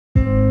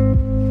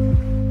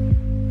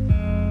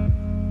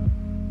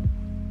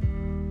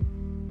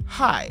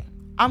Hi,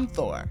 I'm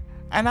Thor,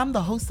 and I'm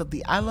the host of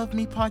the I Love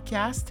Me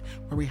podcast,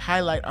 where we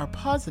highlight our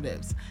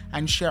positives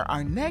and share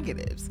our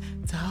negatives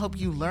to help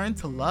you learn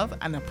to love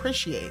and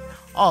appreciate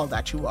all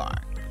that you are.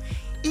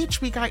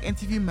 Each week, I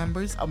interview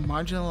members of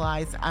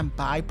marginalized and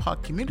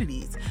BIPOC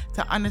communities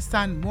to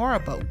understand more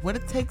about what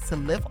it takes to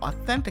live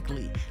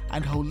authentically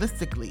and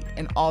holistically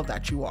in all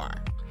that you are.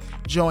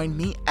 Join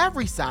me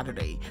every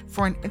Saturday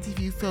for an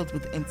interview filled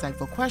with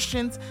insightful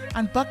questions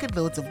and bucket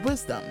loads of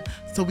wisdom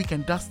so we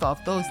can dust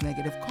off those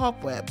negative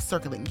cobwebs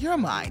circling your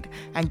mind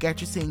and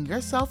get you seeing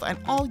yourself and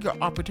all your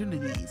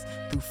opportunities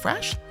through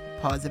fresh,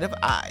 positive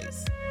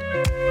eyes.